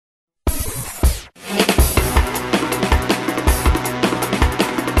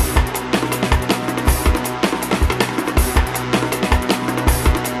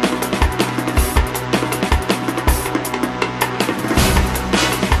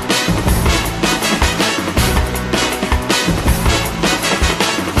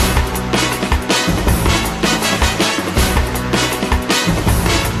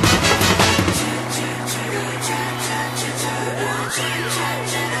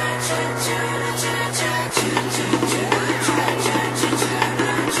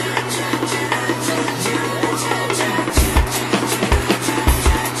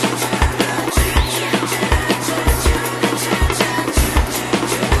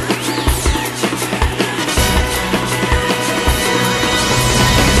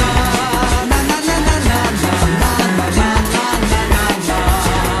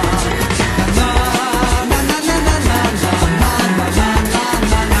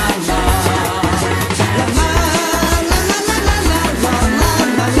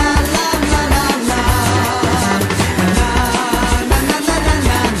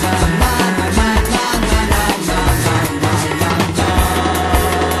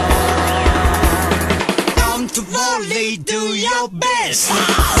me do your best.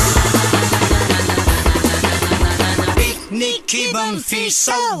 Picnic 気分 feel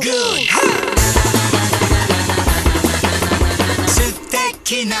so good. 素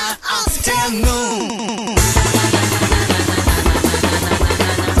敵なアフタヌーン。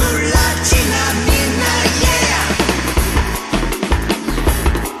プラチナみんな yeah.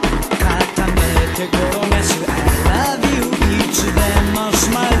 固めて転がす I love you いつでも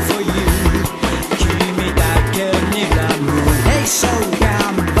smile for you. 君だけにラム Hey so 頑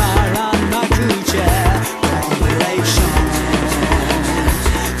張らなくちゃ Compilation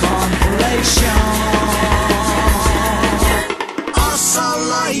Compilation お揃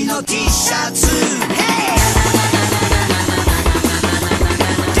いの T シャツ Hey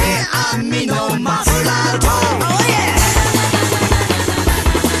手編みのマフラーと Oh yeah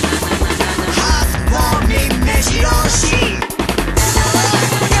ハートウォーミン目白押し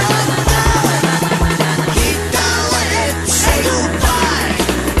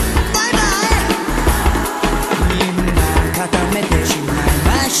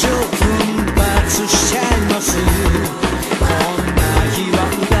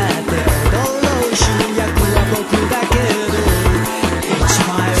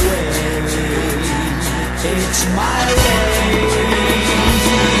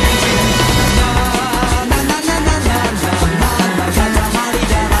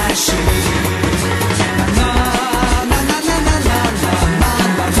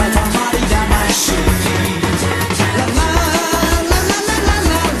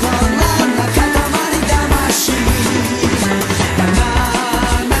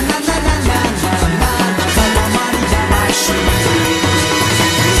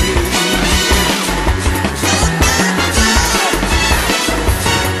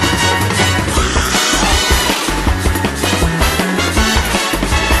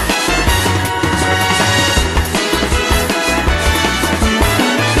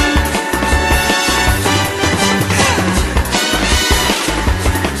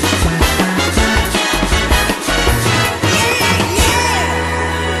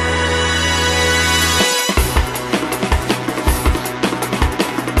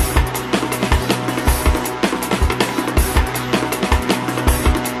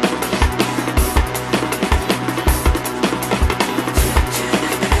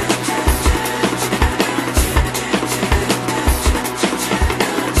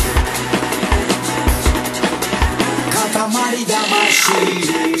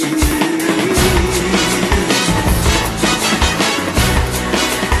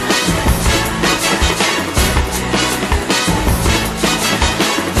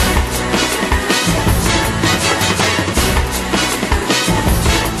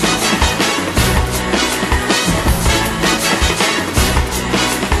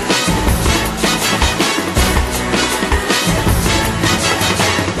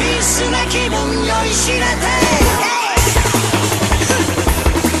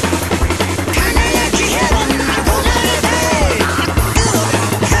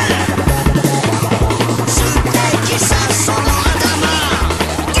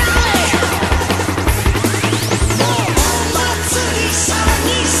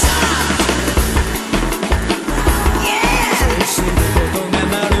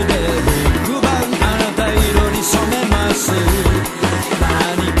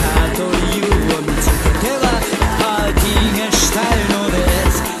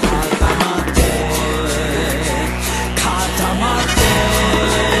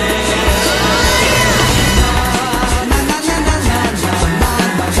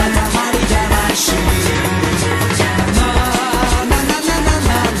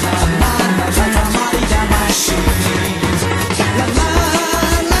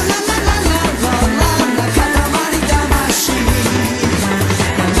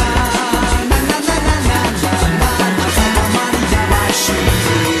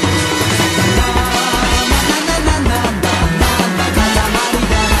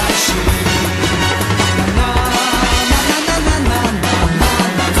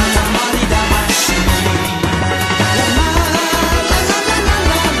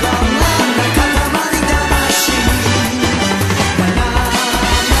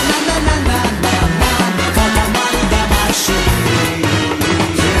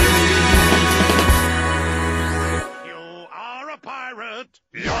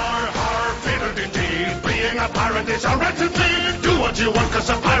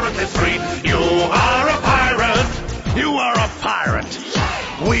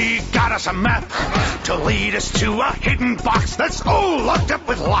A map to lead us to a hidden box that's all locked up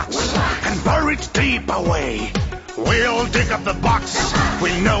with locks and buried deep away We'll dig up the box.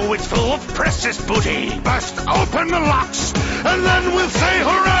 We know it's full of precious booty. Bust open the locks, and then we'll say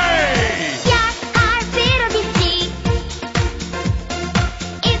hooray! You're our fiddle sea.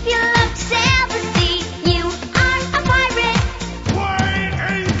 If you love to sail the sea, you are a pirate. Weigh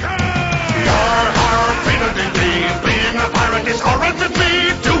anchor! Yar, har, fiddle-dee-dee. Being a pirate is horrid to be.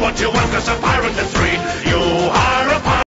 Do what you want, 'cause a pirate is